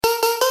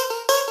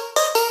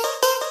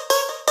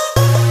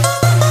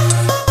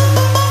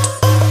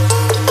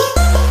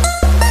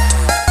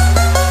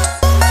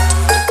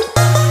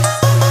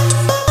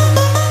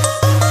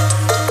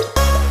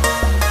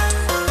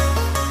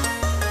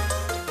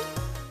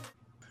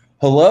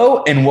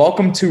Hello and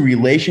welcome to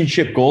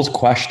Relationship Goals ?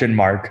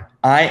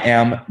 I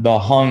am the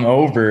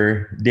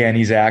hungover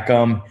Danny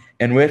Zackham,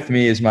 and with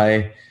me is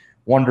my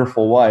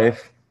wonderful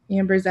wife,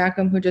 Amber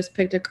Zackham, who just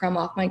picked a crumb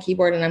off my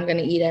keyboard and I'm going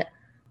to eat it.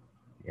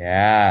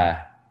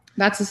 Yeah.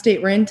 That's the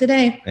state we're in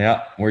today.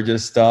 Yeah, we're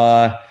just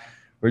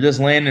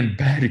laying in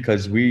bed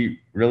because we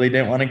really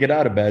didn't want to get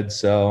out of bed.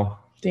 So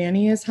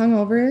Danny is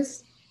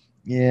hungover.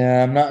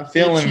 Yeah, I'm not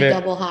feeling very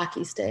double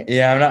hockey sticks.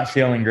 Yeah, I'm not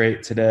feeling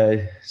great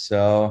today.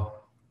 So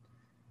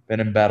been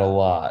in bed a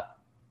lot.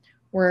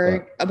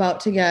 We're about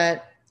to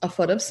get a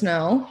foot of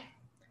snow.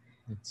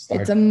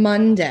 It's a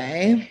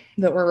Monday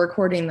that we're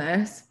recording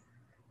this,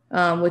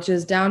 which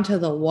is down to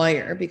the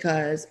wire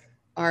because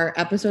our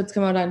episodes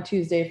come out on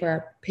Tuesday for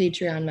our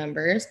Patreon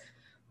members,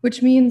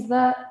 which means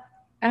that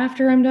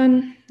after I'm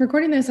done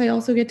recording this, I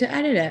also get to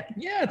edit it.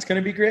 Yeah, it's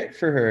going to be great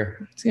for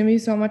her. It's going to be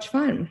so much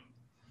fun.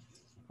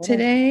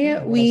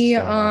 Today we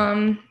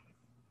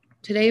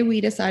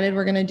decided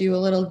we're going to do a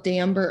little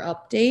Damber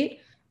update.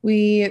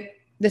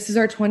 This is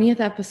our 20th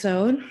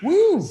episode.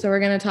 Woo! So we're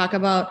going to talk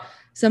about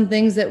some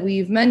things that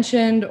we've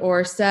mentioned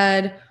or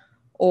said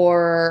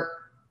or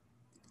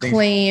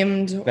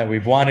claimed that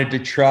we've wanted to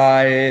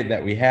try,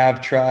 that we have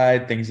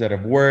tried, things that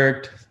have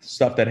worked,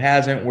 stuff that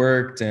hasn't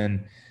worked,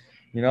 and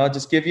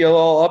just give you a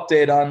little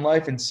update on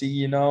life and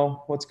see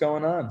what's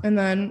going on. And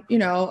then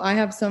I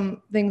have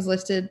some things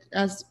listed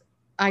as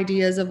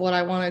ideas of what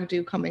I want to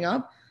do coming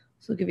up,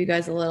 so I'll give you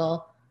guys a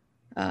little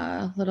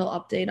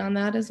update on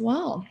that as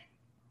well.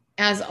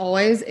 As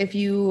always, if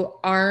you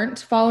aren't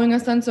following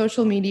us on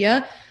social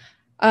media,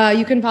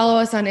 you can follow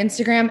us on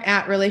Instagram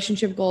at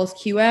Relationship Goals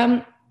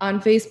QM,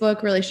 on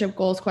Facebook, Relationship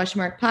Goals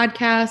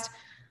podcast.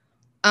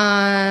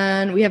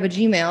 We have a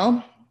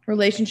Gmail,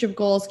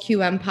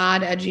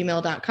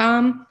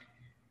 relationshipgoalsqmpod@gmail.com.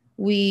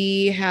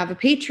 We have a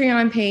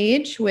Patreon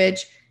page,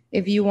 which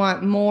if you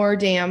want more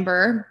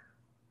Damber,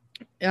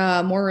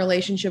 more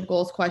Relationship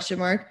Goals ?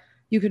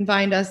 You can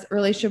find us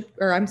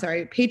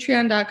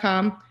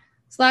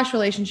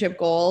patreon.com/relationship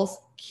goals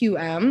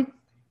QM.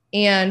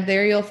 And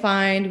there you'll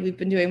find we've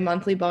been doing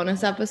monthly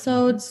bonus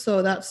episodes.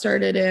 So that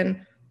started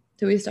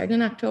did we start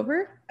in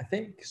October? I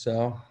think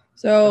so.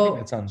 So I think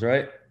that sounds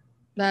right.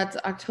 That's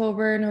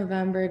October,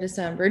 November,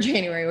 December,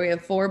 January. We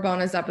have 4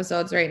 bonus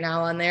episodes right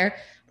now on there.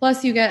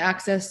 Plus you get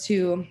access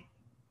to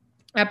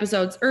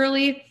episodes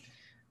early.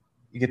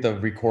 You get the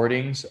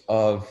recordings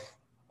of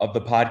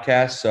the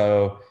podcast.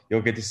 So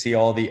you'll get to see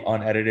all the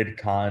unedited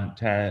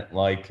content,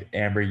 like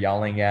Amber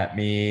yelling at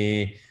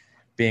me,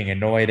 being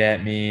annoyed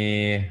at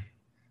me.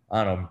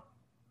 I don't know,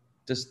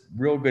 just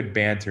real good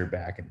banter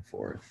back and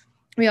forth.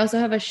 We also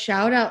have a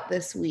shout out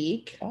this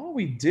week. Oh,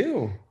 we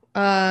do.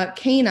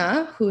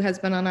 Kana, who has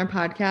been on our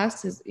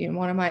podcast, is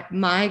one of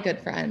my good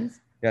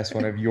friends. Yes,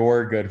 one of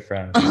your good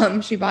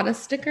friends. She bought a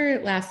sticker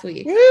last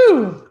week.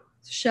 Woo!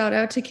 Shout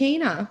out to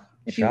Kana.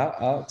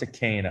 Shout out to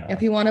Kana.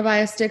 If you want to buy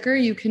a sticker,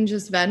 you can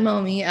just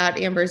Venmo me at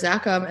Amber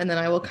Zackham, and then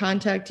I will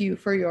contact you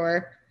for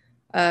your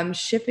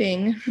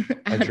shipping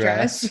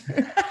address.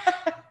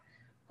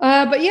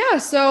 But yeah,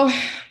 so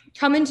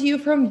coming to you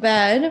from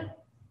bed,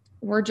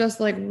 we're just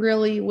like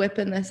really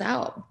whipping this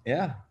out.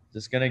 Yeah,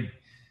 just get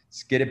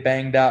it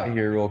banged out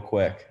here real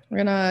quick. We're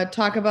gonna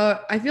talk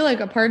about, I feel like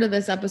a part of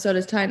this episode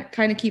is kind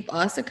of keep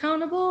us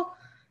accountable.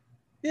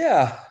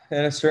 Yeah,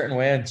 in a certain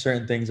way, and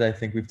certain things I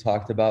think we've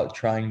talked about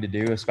trying to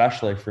do,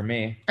 especially for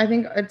me. I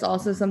think it's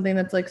also something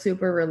that's like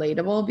super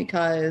relatable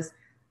because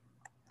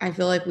I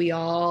feel like we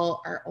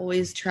all are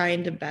always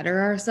trying to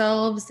better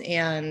ourselves,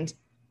 and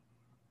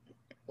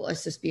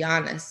let's just be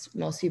honest,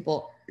 most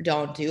people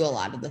don't do a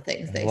lot of the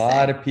things they say. A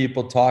lot of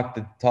people talk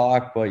the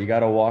talk, but you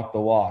got to walk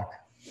the walk.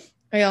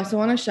 I also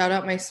want to shout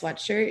out my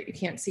sweatshirt. You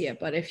can't see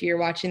it, but if you're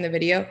watching the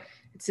video,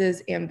 it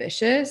says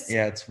ambitious.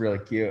 Yeah, it's really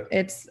cute.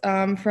 It's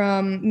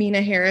from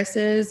Mina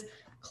Harris's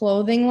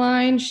clothing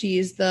line.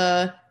 She's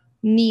the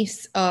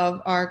niece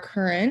of our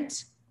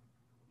current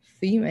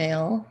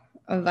female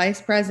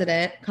vice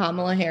president,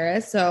 Kamala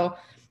Harris. So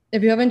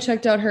if you haven't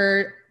checked out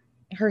her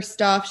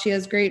stuff, she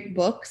has great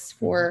books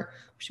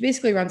she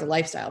basically runs a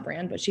lifestyle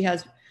brand, but she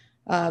has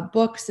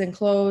books and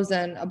clothes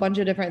and a bunch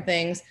of different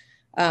things.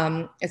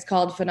 It's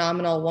called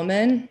Phenomenal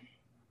Woman.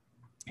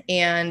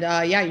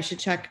 And you should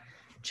check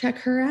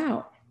her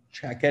out.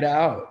 Check it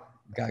out.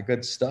 Got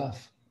good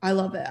stuff. I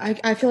love it.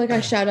 I feel like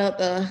I shout out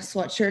the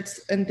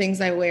sweatshirts and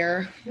things I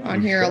wear on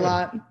here a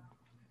lot.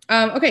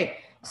 Okay,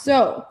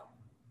 so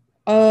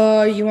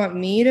you want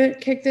me to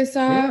kick this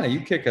off? Yeah,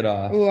 you kick it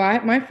off. Ooh,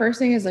 my first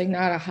thing is like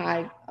not a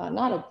high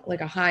note,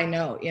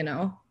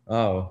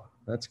 Oh,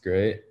 that's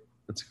great.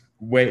 That's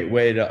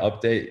way to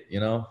update,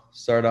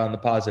 start on the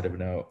positive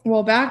note.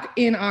 Well, back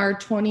in our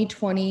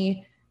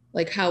 2020,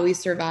 like how we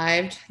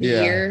survived the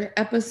year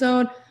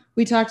episode,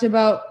 we talked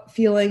about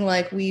feeling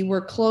like we were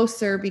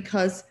closer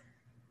because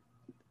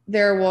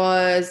there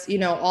was,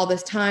 all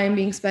this time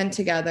being spent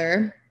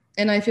together.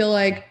 And I feel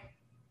like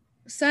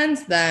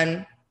since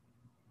then,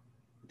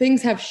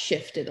 things have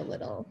shifted a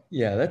little.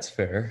 Yeah, that's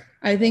fair.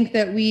 I think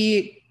that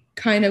we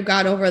kind of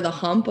got over the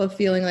hump of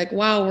feeling like,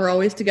 wow, we're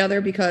always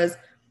together because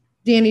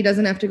Danny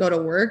doesn't have to go to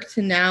work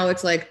to now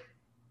it's like,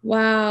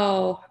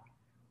 wow,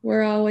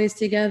 we're always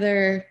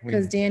together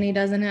because Danny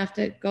doesn't have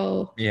to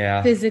go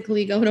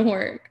physically go to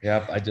work.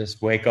 Yep. I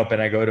just wake up and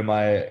I go to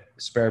my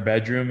spare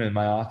bedroom and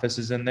my office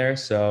is in there.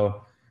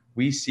 So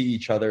we see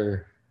each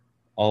other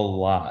a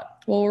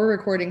lot. Well, we're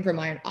recording from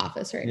my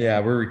office right now. Yeah,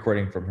 we're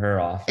recording from her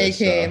office.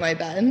 AKA my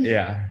bed.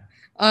 Yeah.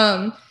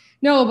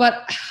 No,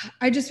 but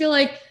I just feel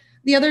like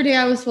the other day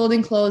I was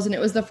folding clothes and it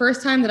was the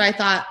first time that I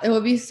thought it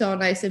would be so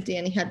nice if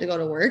Danny had to go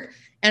to work.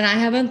 And I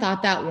haven't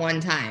thought that one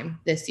time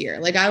this year.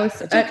 Like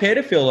it's okay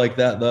to feel like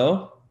that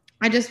though.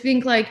 I just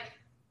think like,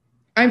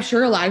 I'm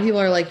sure a lot of people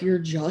are like, you're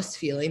just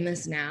feeling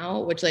this now,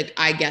 which like,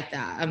 I get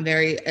that. I'm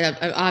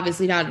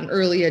obviously not an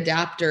early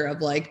adapter of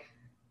like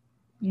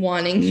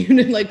wanting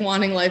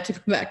life to go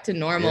back to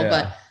normal,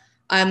 but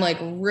I'm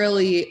like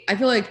I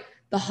feel like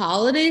the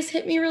holidays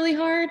hit me really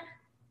hard.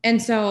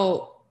 And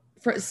so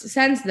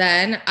since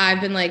then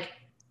I've been like,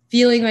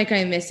 feeling like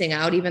I'm missing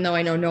out, even though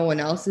I know no one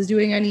else is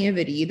doing any of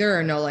it either,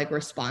 or no like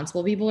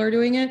responsible people are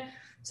doing it.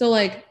 So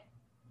like,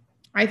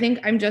 I think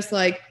I'm just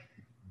like,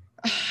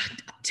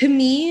 to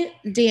me,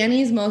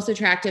 Danny's most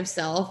attractive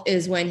self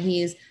is when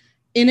he's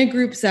in a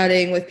group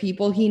setting with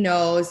people he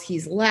knows,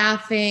 he's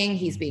laughing,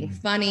 he's being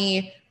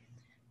funny.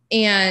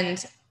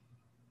 And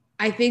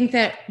I think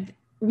that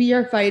we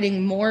are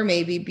fighting more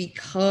maybe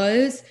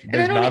because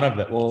there's none of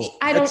that. Well,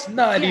 it's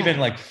not even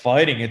like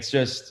fighting. It's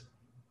just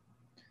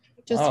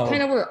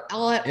kind of we're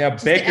all at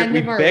bicker.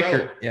 We bicker.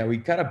 Rope. Yeah, we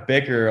kind of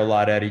bicker a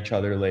lot at each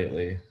other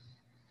lately.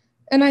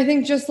 And I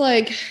think just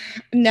like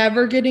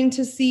never getting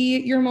to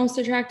see your most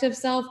attractive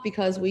self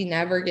because we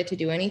never get to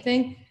do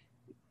anything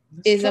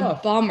is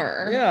tough. A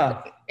bummer.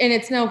 Yeah. And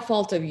it's no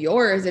fault of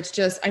yours. It's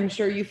just, I'm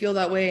sure you feel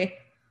that way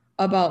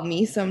about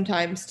me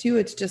sometimes too.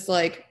 It's just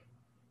like,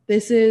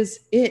 this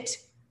is it.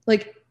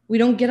 Like we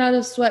don't get out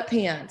of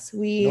sweatpants.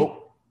 We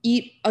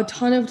eat a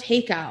ton of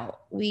takeout.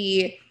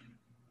 We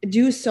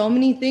do so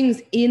many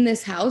things in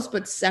this house,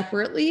 but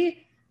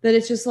separately that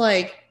it's just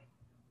like,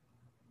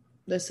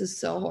 this is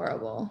so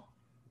horrible.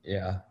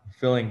 Yeah.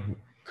 Feeling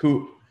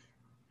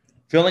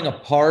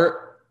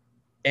apart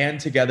and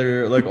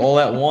together, like all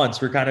at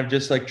once. We're kind of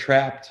just like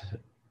trapped.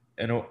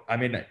 And I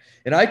mean,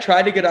 and I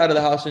try to get out of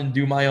the house and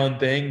do my own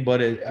thing,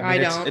 but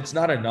it's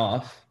not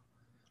enough.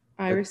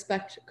 I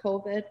respect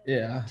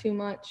COVID too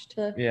much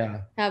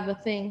to have a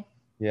thing.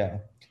 Yeah.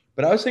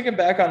 But I was thinking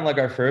back on like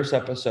our first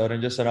episode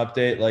and just an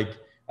update, like,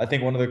 I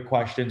think one of the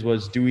questions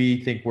was, do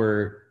we think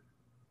we're,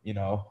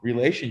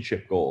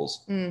 relationship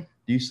goals? Do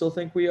you still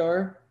think we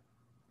are?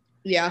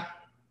 Yeah.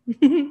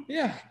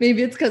 Yeah.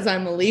 Maybe it's because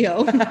I'm a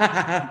Leo.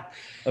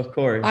 Of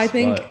course. I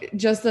think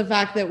just the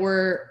fact that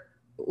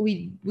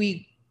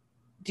we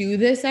do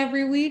this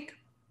every week,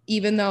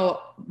 even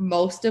though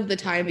most of the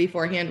time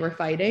beforehand we're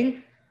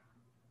fighting,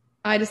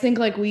 I just think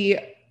like we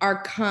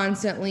are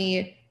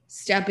constantly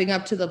stepping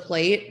up to the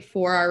plate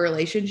for our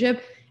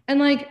relationship. And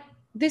like,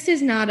 this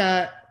is not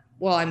I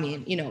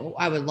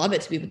would love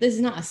it to be, but this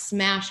is not a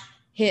smash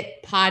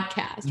hit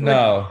podcast.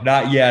 No,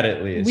 not yet,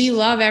 at least. We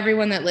love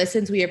everyone that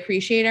listens. We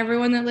appreciate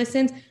everyone that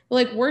listens. But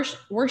like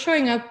we're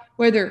showing up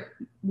whether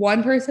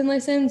one person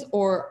listens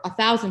or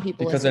 1,000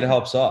 people because listen. It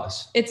helps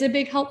us. It's a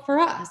big help for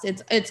us.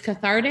 It's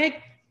cathartic.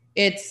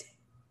 It's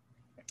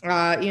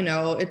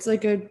it's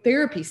like a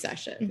therapy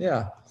session.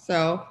 Yeah.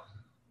 So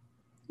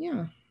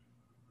yeah.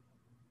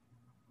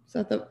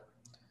 So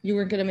you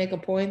weren't gonna make a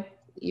point?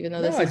 Even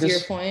though this is your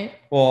point,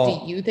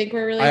 do you think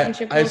we're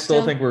relationship goals? I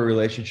still think we're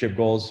relationship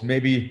goals.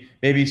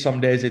 Maybe some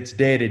days it's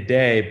day to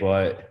day,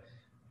 but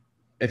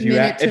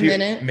minute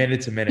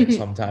to minute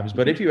sometimes.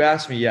 But if you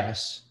ask me,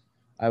 yes,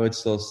 I would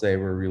still say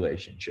we're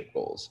relationship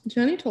goals.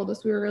 Jenny told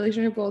us we were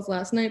relationship goals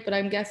last night, but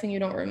I'm guessing you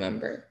don't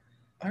remember.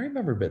 I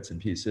remember bits and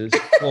pieces.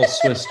 A little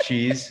Swiss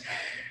cheese.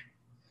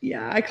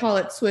 Yeah, I call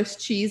it Swiss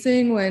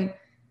cheesing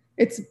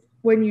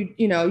when you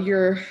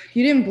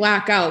didn't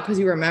black out because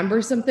you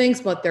remember some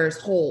things, but there's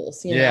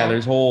holes.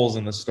 There's holes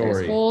in the story.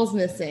 There's holes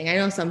missing. I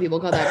know some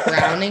people call that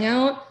browning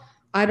out.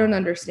 I don't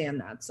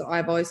understand that, so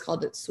I've always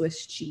called it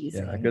Swiss cheese.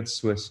 Yeah, good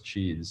Swiss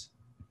cheese.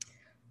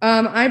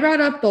 I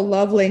brought up the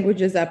love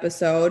languages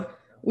episode.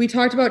 We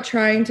talked about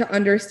trying to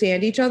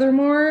understand each other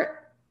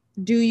more.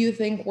 Do you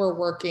think we're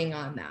working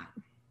on that?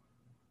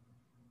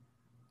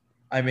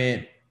 I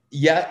mean,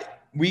 yeah,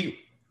 we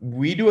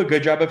do a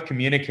good job of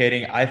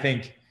communicating. I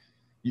think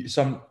you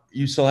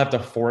still have to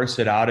force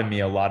it out of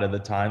me a lot of the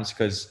times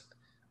because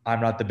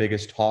I'm not the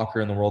biggest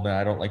talker in the world and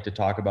I don't like to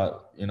talk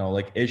about,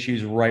 like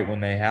issues right when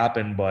they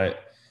happen.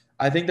 But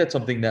I think that's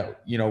something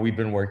that, we've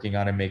been working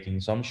on and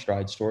making some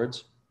strides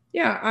towards.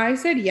 Yeah, I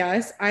said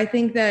yes. I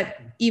think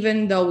that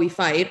even though we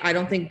fight, I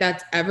don't think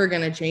that's ever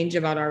going to change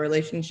about our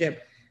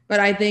relationship. But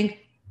I think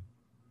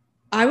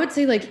I would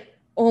say like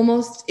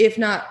almost, if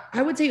not,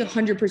 I would say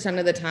 100%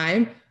 of the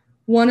time,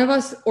 one of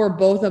us or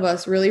both of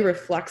us really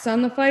reflects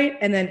on the fight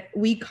and then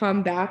we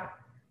come back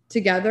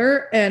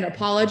together and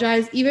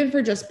apologize even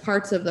for just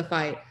parts of the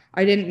fight.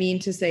 I didn't mean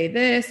to say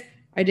this.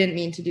 I didn't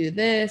mean to do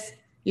this,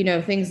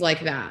 things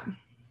like that.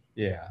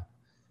 Yeah.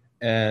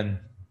 And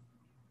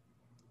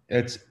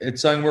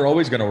it's something we're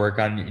always going to work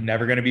on. You're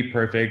never going to be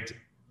perfect.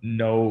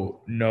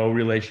 No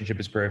relationship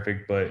is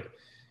perfect, but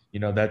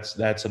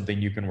that's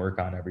something you can work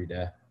on every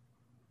day.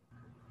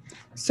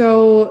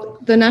 So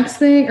the next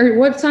thing, or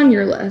what's on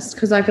your list?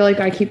 Because I feel like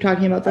I keep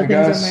talking about the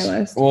things on my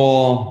list.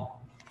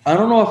 Well, I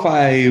don't know if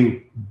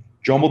I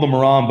jumbled them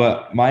around,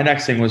 but my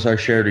next thing was our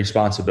shared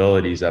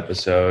responsibilities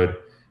episode,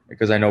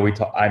 because I know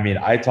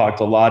I talked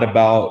a lot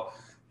about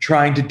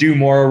trying to do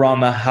more around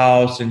the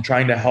house and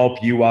trying to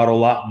help you out a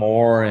lot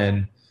more.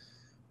 And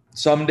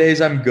some days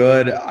I'm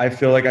good. I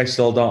feel like I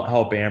still don't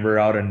help Amber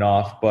out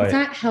enough, but it's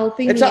not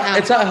helping it's me not, out.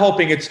 It's not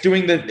helping. It's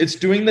doing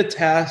the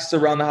tasks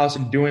around the house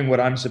and doing what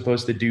I'm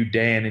supposed to do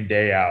day in and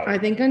day out. I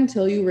think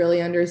until you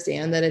really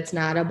understand that it's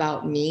not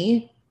about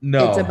me,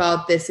 it's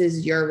about this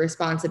is your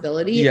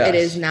responsibility. Yes. It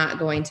is not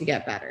going to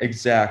get better.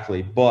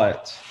 Exactly.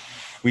 But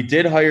we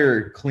did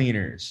hire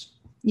cleaners.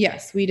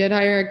 Yes, we did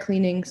hire a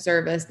cleaning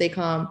service. They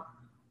come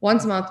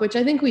once a month, which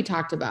I think we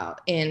talked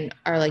about in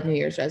our New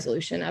Year's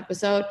resolution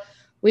episode.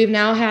 We've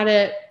now had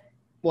it,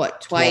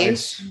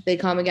 twice? They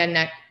come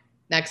again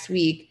next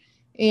week.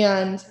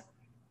 And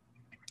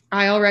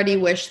I already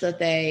wish that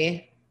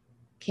they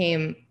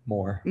came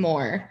more.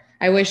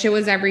 I wish it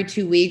was every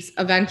 2 weeks.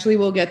 Eventually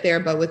we'll get there.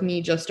 But with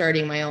me just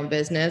starting my own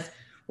business,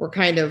 we're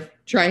kind of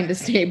trying to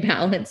stay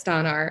balanced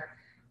on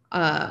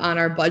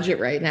our budget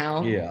right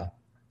now. Yeah.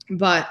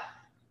 But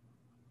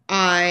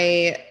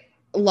I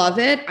love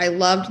it. I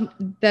loved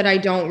that I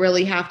don't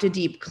really have to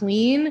deep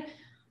clean.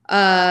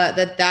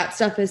 That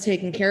stuff is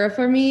taken care of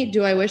for me.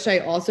 Do I wish I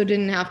also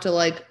didn't have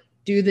to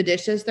do the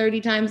dishes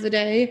 30 times a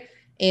day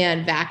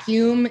and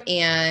vacuum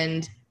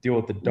and deal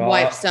with the dog,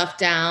 wipe stuff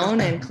down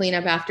and clean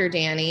up after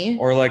Danny?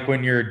 Or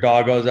when your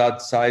dog goes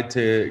outside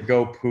to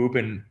go poop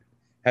and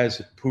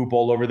has poop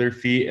all over their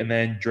feet and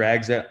then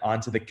drags it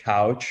onto the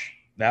couch.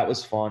 That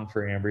was fun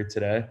for Amber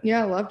today.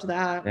 Yeah, I loved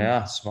that.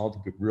 Yeah,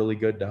 smelled really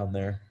good down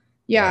there.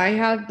 Yeah, I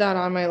had that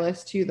on my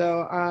list too,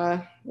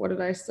 though. What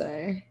did I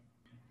say?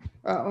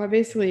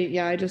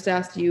 I just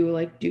asked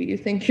you, do you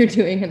think you're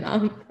doing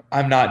enough?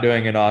 I'm not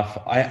doing enough.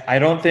 I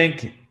don't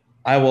think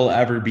I will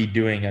ever be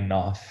doing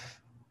enough.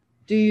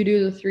 Do you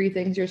do the 3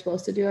 things you're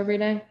supposed to do every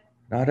day?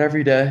 Not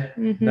every day.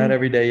 Mm-hmm. Not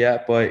every day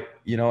yet, but,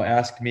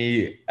 ask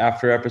me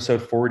after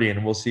episode 40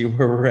 and we'll see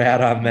where we're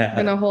at on that.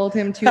 I'm going to hold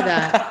him to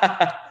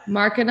that.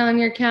 Mark it on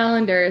your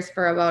calendars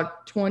for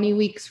about 20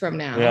 weeks from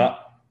now. Yeah.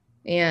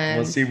 And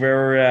we'll see where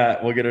we're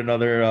at. We'll get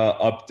another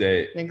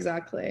update.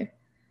 Exactly.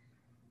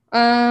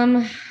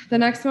 The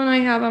next one I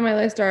have on my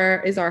list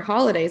is our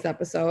holidays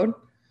episode.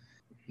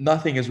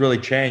 Nothing has really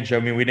changed. I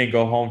mean, we didn't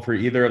go home for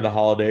either of the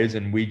holidays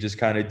and we just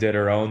kind of did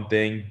our own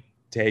thing,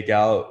 take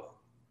out.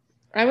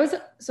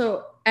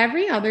 So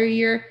every other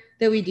year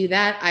that we do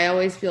that, I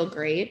always feel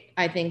great.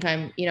 I think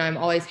I'm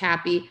always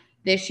happy.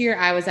 This year,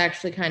 I was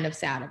actually kind of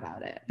sad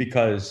about it.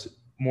 Because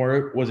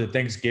was it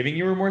Thanksgiving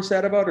you were more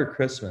sad about or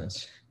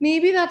Christmas?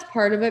 Maybe that's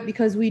part of it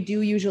because we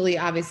do usually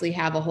obviously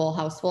have a whole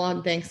house full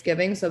on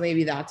Thanksgiving. So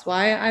maybe that's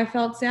why I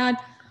felt sad.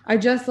 I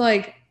just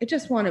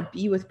want to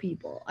be with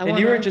people.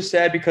 You were just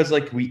sad because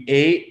we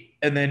ate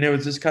and then it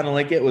was just kind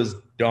of it was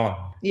done.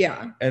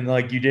 Yeah. And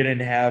you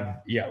didn't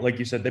have, like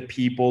you said, the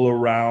people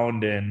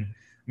around. And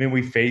I mean,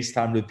 we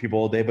FaceTimed with people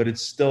all day, but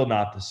it's still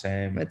not the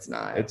same. It's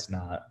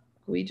not.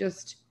 We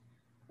just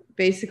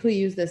basically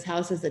use this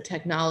house as a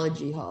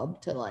technology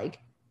hub to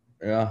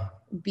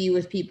be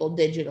with people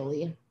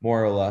digitally.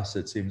 More or less,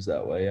 it seems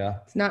that way, yeah.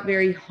 It's not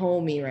very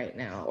homey right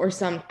now.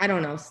 I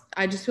don't know.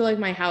 I just feel like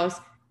my house,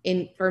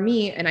 for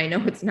me, and I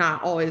know it's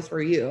not always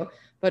for you,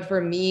 but for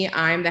me,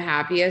 I'm the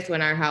happiest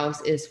when our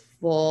house is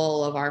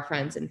full of our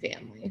friends and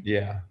family.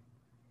 Yeah.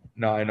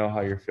 No, I know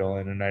how you're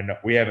feeling. And I know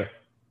we haven't,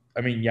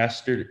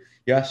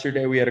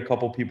 yesterday we had a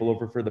couple people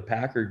over for the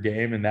Packer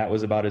game, and that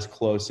was about as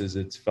close as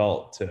it's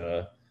felt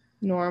to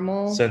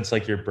normal since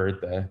your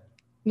birthday.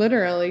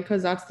 Literally,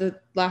 because that's the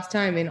last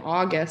time in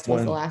August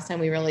was the last time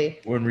we really...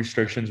 When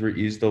restrictions were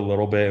eased a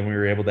little bit and we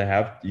were able to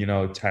have,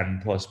 10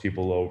 plus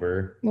people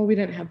over. Well, we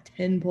didn't have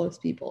 10 plus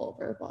people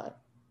over, but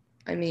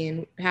I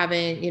mean,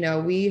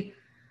 we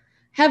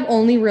have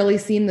only really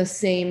seen the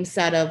same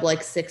set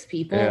of 6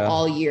 people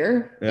all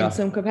year in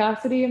some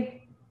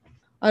capacity.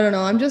 I don't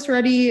know. I'm just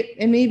ready.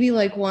 And maybe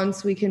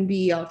once we can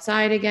be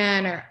outside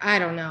again, or I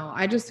don't know.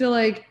 I just feel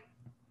and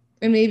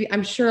maybe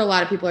I'm sure a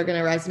lot of people are going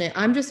to resonate.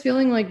 I'm just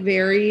feeling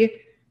very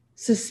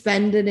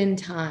suspended in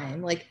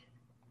time,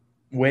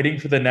 waiting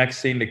for the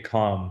next thing to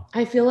come.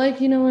 I feel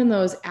in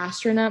those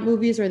astronaut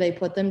movies where they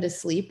put them to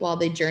sleep while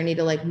they journey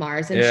to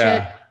Mars and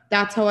shit.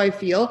 That's how I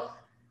feel.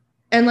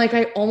 And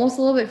I almost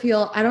a little bit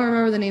feel, I don't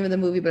remember the name of the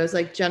movie, but it was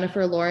one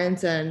of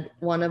Lawrence and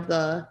one of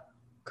the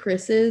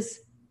Chris's.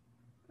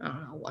 I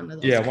don't know, one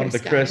of those. Yeah, one of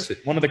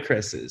the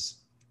Chris's.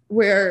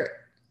 Where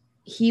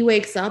he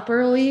wakes up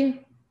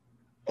early.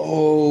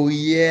 Oh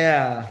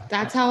yeah.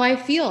 That's how I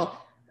feel.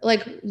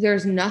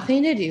 There's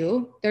nothing to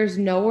do. There's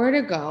nowhere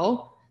to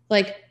go.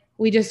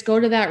 We just go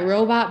to that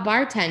robot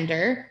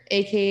bartender,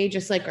 aka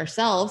just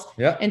ourselves,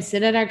 and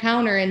sit at our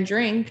counter and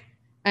drink.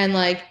 And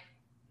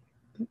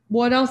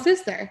what else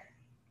is there?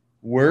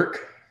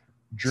 Work,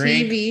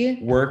 drink,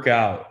 TV. work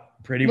out.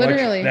 Pretty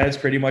Literally. much. That's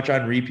pretty much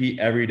on repeat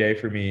every day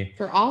for me.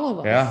 For all of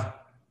us. Yeah.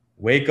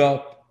 Wake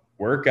up,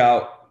 work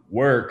out,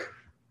 work,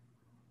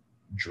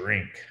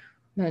 drink.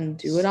 Then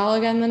do it all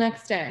again the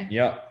next day.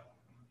 Yep.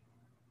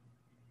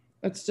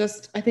 It's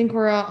just, I think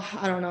we're,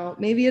 I don't know.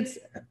 Maybe it's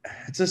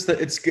just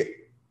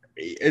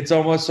it's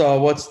almost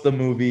what's the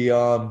movie?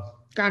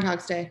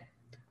 Groundhog's Day.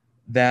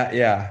 That,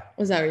 yeah.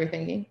 Was that what you're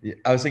thinking?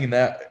 I was thinking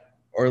that,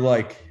 or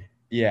like,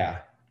 yeah,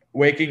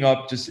 waking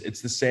up, just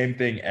it's the same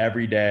thing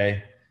every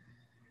day.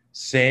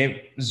 Same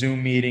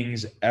Zoom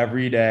meetings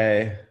every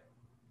day.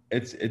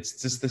 It's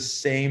just the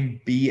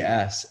same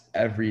BS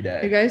every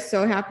day. Are you guys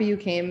so happy you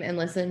came and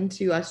listened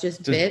to us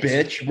just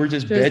bitch? We're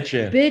just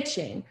bitching.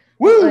 Bitching.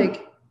 Woo!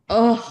 Like,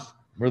 ugh.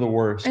 We're the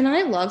worst. And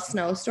I love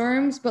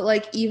snowstorms, but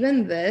like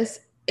even this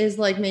is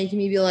like making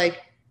me be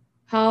like,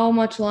 how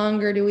much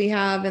longer do we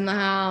have in the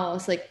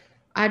house? Like,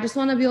 I just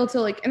want to be able to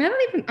like, and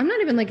I'm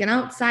not even like an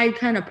outside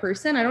kind of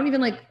person. I don't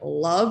even like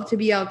love to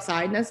be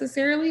outside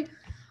necessarily.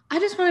 I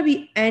just want to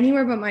be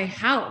anywhere but my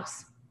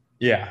house.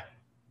 Yeah.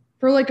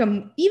 For like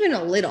even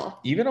a little.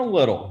 Even a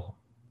little.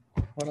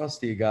 What else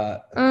do you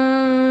got?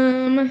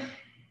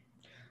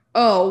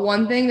 Oh,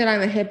 one thing that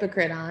I'm a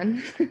hypocrite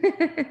on.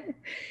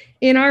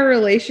 In our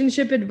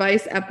relationship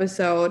advice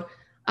episode,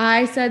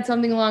 I said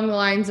something along the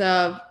lines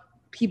of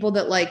people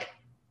that like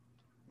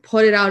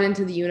put it out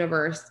into the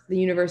universe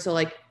will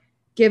like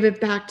give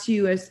it back to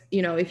you as,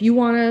 you know, if you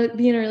want to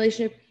be in a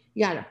relationship,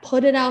 you got to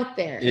put it out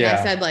there. And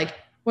I said like,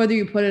 whether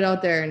you put it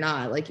out there or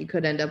not, like you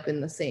could end up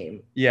in the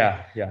same.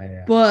 Yeah.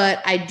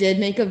 But I did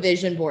make a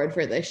vision board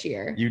for this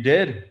year. You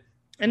did.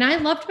 And I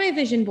loved my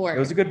vision board. It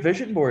was a good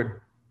vision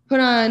board.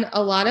 Put on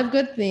a lot of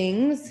good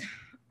things.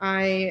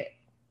 I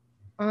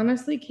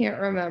honestly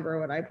can't remember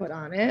what I put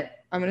on it.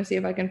 I'm going to see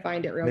if I can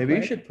find it real quick. Maybe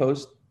you should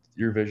post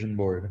your vision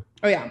board.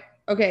 Oh, yeah.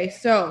 Okay.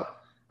 So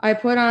I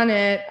put on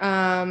it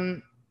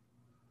an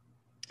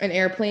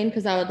airplane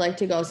because I would like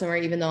to go somewhere,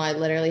 even though I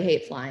literally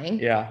hate flying.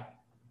 Yeah.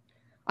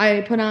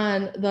 I put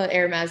on the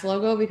Hermes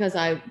logo because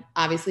I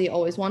obviously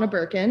always want a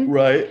Birkin.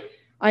 Right.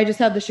 I just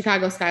have the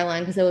Chicago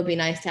skyline because it would be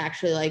nice to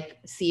actually like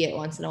see it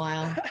once in a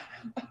while.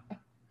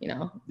 You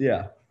know?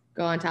 Yeah.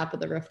 Go on top of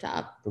the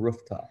rooftop. The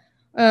rooftop.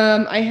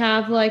 I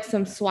have like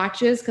some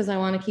swatches because I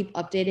want to keep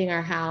updating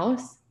our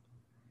house.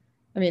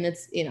 I mean,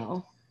 it's, you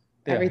know,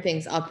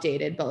 everything's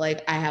updated, but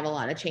like I have a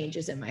lot of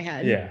changes in my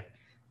head. Yeah.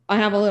 I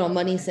have a little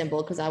money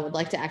symbol because I would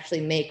like to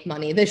actually make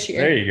money this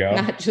year. There you go.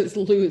 Not just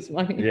lose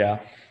money. Yeah.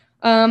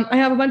 I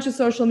have a bunch of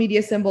social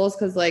media symbols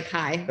because like,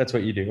 hi. That's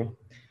what you do.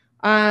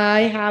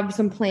 I have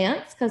some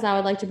plants because I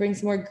would like to bring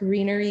some more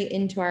greenery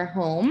into our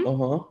home.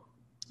 Uh-huh.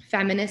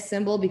 Feminist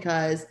symbol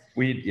because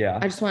I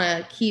just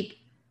want to keep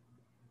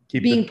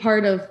being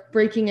part of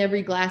breaking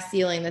every glass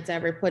ceiling that's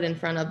ever put in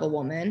front of a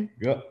woman.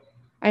 Yep.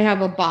 I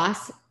have a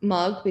boss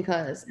mug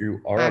because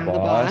you are I'm a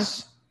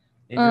boss.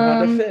 And you're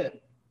Honda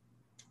Fit.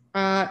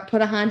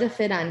 Put a Honda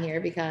Fit on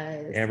here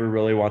because Amber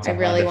really wants a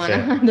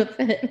Honda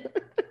Fit.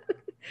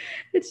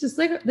 It's just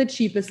like the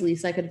cheapest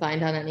lease I could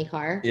find on any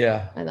car.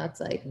 Yeah. And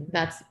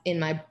that's in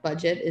my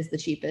budget is the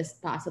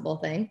cheapest possible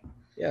thing.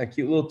 Yeah,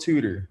 cute little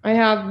tutor. I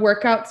have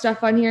workout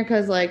stuff on here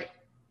because like,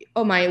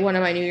 one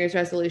of my New Year's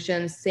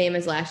resolutions, same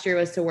as last year,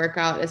 was to work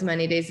out as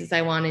many days as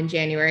I want in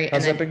January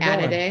and then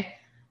add a day.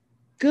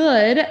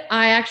 Good.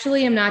 I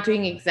actually am not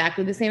doing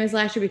exactly the same as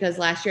last year because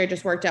last year I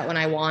just worked out when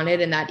I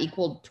wanted and that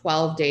equaled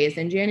 12 days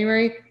in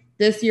January.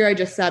 This year I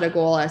just set a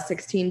goal as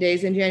 16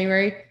 days in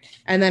January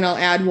and then I'll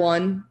add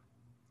one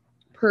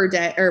per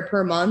day or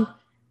per month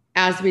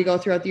as we go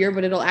throughout the year,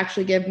 but it'll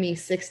actually give me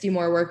 60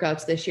 more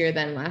workouts this year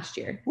than last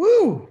year.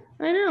 Woo!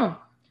 I know.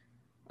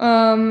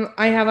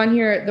 I have on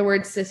here the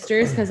word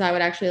sisters because I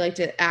would actually like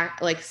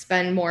to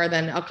spend more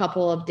than a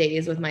couple of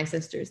days with my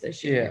sisters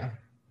this year. Yeah.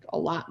 A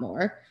lot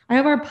more. I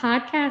have our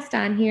podcast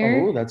on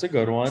here. Oh, that's a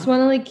good one. Just want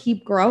to like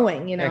keep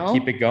growing, you know? Yeah,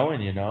 keep it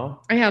going, you know?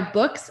 I have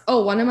books.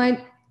 Oh, one of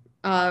my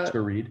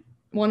to read.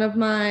 One of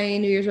my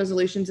New Year's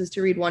resolutions is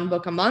to read one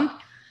book a month.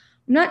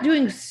 I'm not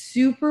doing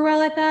super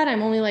well at that.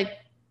 I'm only like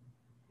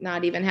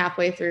not even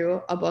halfway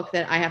through a book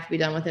that I have to be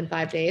done within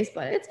 5 days,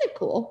 but it's like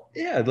cool.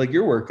 Yeah, like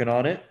you're working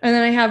on it. And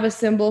then I have a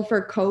symbol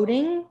for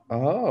coding.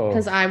 Oh.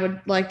 Because I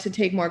would like to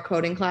take more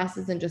coding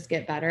classes and just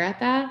get better at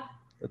that.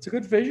 That's a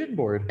good vision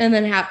board. And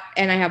then I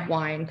have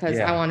wine because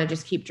I want to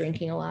just keep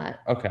drinking a lot.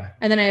 Okay.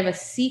 And then I have a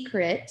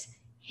secret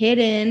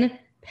hidden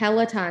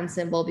Peloton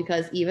symbol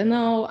because even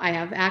though I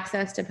have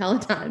access to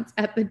Pelotons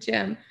at the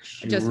gym,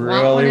 I just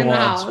want one in the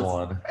house.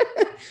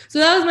 So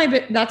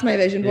that's my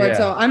vision board. Yeah.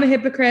 So I'm a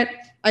hypocrite.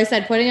 I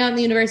said putting out in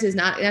the universe is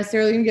not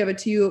necessarily going to give it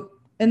to you.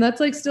 And that's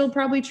like still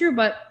probably true,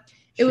 but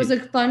it was a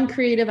fun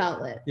creative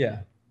outlet. Yeah.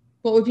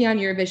 What would be on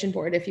your vision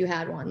board if you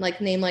had one? Like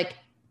name like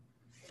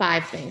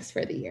 5 things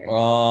for the year.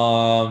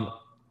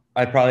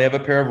 I'd probably have a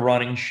pair of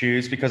running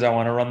shoes because I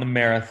want to run the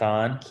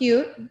marathon.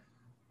 Cute.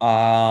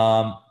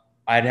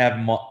 I'd have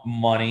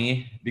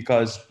money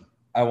because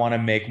I want to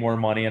make more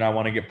money and I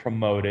want to get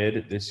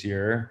promoted this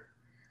year.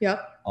 Yep.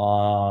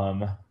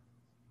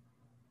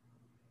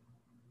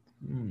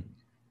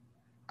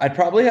 I'd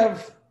probably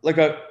have like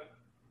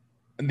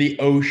the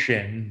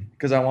ocean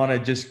because I want to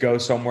just go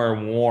somewhere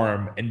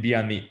warm and be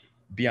on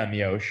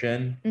the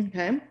ocean.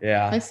 Okay.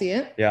 Yeah. I see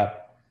it. Yeah.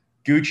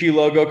 Gucci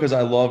logo because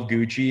I love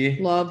Gucci.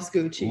 Loves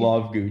Gucci.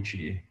 Love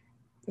Gucci.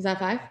 Is that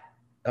 5?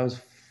 That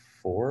was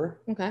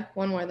 4. Okay.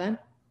 One more then.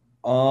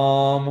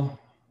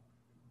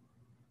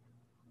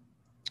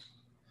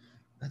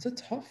 That's a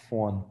tough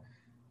one.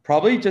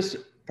 Probably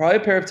a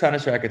pair of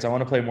tennis rackets. I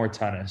want to play more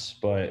tennis,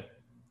 but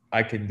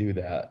I can do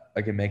that.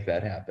 I can make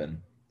that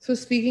happen. So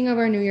speaking of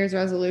our New Year's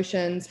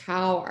resolutions,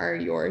 how are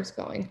yours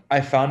going? I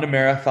found a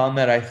marathon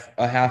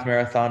a half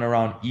marathon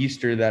around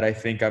Easter that I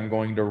think I'm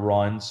going to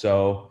run.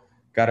 So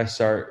got to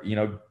start,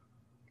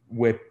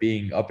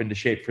 being up into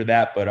shape for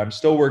that. But I'm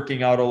still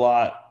working out a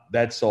lot.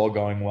 That's all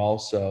going well.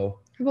 So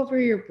how about for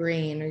your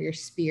brain or your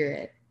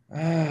spirit?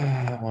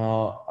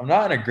 Well, I'm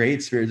not in a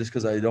great spirit just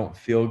because I don't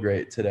feel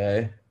great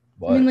today.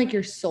 But I mean, like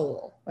your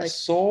soul. Like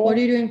soul. What are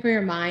you doing for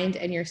your mind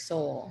and your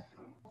soul?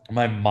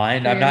 My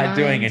mind, I'm not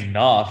doing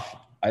enough.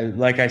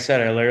 Like I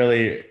said, I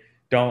literally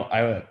don't.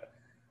 I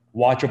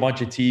watch a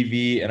bunch of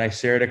TV and I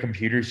stare at a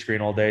computer screen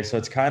all day. So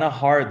it's kind of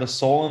hard. The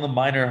soul and the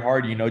mind are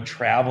hard.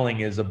 Traveling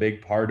is a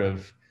big part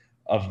of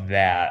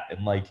that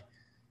and like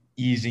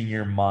easing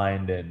your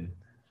mind, and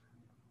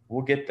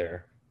we'll get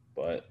there.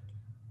 But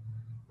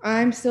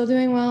I'm still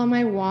doing well on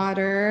my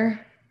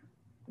water.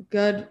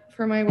 Good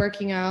for my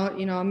working out.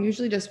 I'm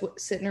usually just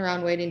sitting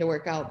around waiting to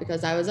work out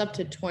because I was up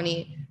to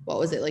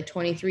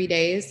 23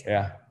 days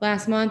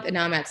last month, and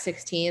now I'm at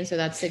 16, so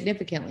that's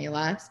significantly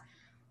less.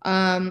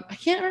 I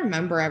can't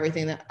remember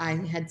everything that I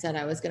had said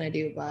I was going to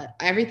do, but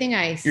everything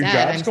I said. Your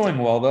job's going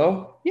well,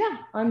 though? Yeah,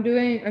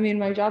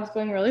 my job's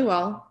going really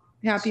well.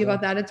 Happy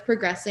about that. It's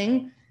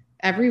progressing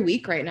every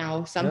week right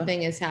now.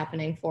 Something is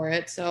happening for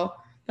it, so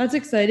that's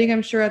exciting.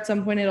 I'm sure at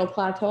some point it'll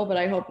plateau, but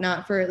I hope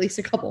not for at least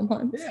a couple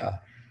months. Yeah.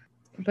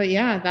 But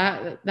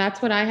yeah,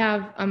 that's what I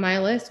have on my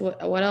list.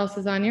 What else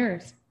is on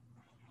yours?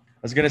 I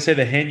was going to say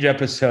the Hinge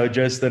episode,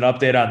 just an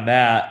update on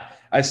that.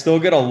 I still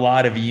get a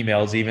lot of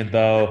emails, even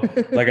though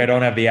like I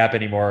don't have the app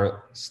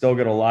anymore. Still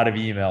get a lot of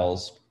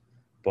emails,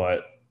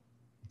 but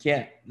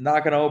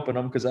not going to open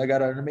them because I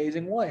got an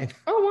amazing wife.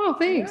 Oh, wow.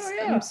 Thanks.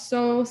 Yeah. I'm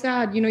so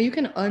sad. You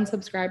can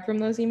unsubscribe from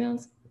those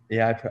emails.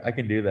 Yeah, I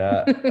can do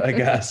that, I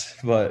guess.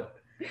 But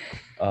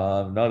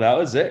no, that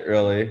was it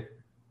really.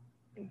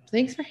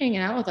 Thanks for hanging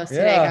out with us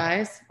today,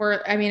 guys.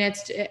 We're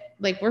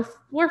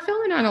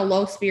filming on a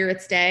low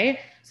spirits day,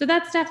 so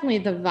that's definitely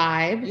the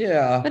vibe.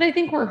 Yeah. But I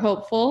think we're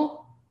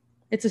hopeful.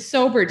 It's a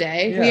sober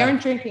day. We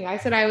aren't drinking. I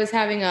said I was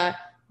having a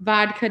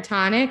vodka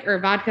tonic or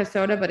vodka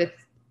soda, but it's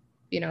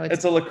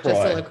a LaCroix.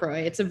 Just a LaCroix.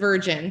 It's a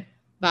virgin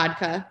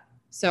vodka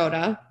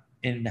soda.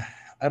 And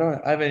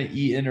I haven't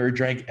eaten or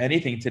drank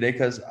anything today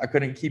because I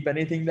couldn't keep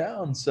anything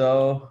down.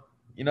 So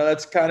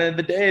that's kind of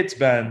the day it's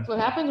been. That's what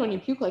happens when you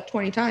puke like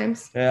 20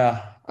 times.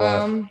 Yeah.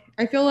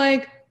 I feel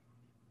like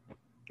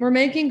we're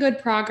making good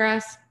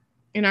progress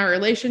in our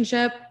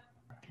relationship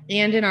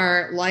and in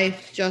our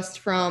life just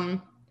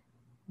from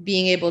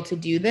being able to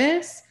do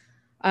this.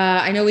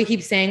 I know we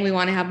keep saying we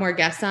want to have more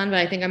guests on, but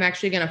I think I'm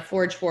actually going to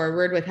forge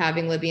forward with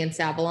having Libby and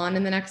Savalon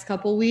in the next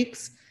couple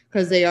weeks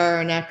because they are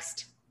our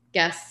next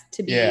guests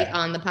to be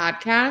on the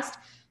podcast.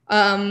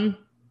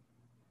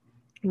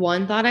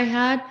 One thought I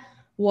had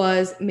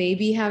was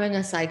maybe having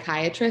a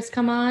psychiatrist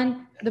come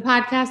on the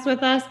podcast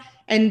with us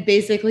and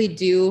basically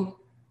do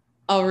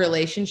a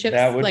relationship,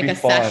 like a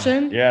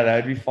session. Yeah,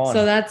 that'd be fun.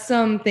 So that's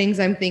some things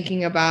I'm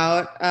thinking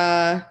about.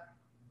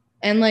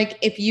 And like,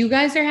 if you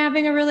guys are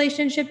having a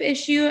relationship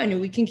issue and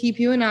we can keep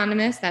you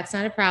anonymous, that's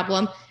not a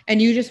problem.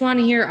 And you just want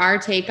to hear our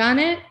take on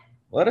it,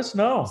 let us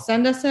know.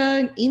 Send us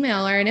an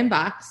email or an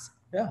inbox.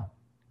 Yeah.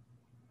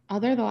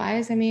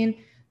 Otherwise, do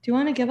you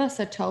want to give us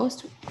a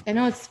toast? I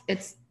know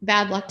it's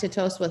bad luck to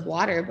toast with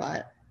water,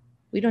 but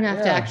we don't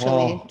have to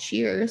actually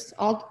cheers.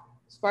 All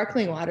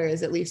sparkling water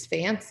is at least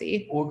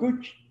fancy. We'll go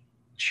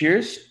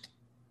cheers.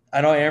 I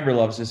know Amber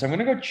loves this. I'm going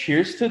to go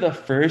cheers to the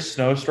first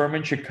snowstorm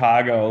in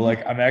Chicago.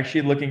 Like, I'm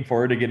actually looking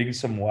forward to getting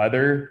some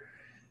weather.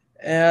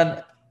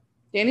 And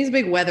Danny's a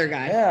big weather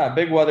guy. Yeah,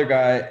 big weather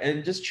guy.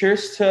 And just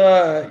cheers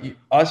to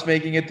us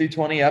making it through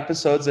 20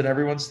 episodes and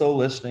everyone's still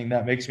listening.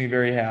 That makes me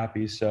very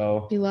happy.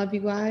 So we love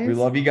you guys. We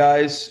love you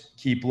guys.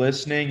 Keep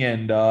listening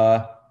and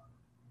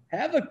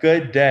have a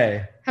good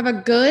day. Have a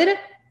good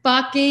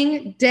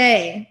fucking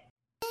day.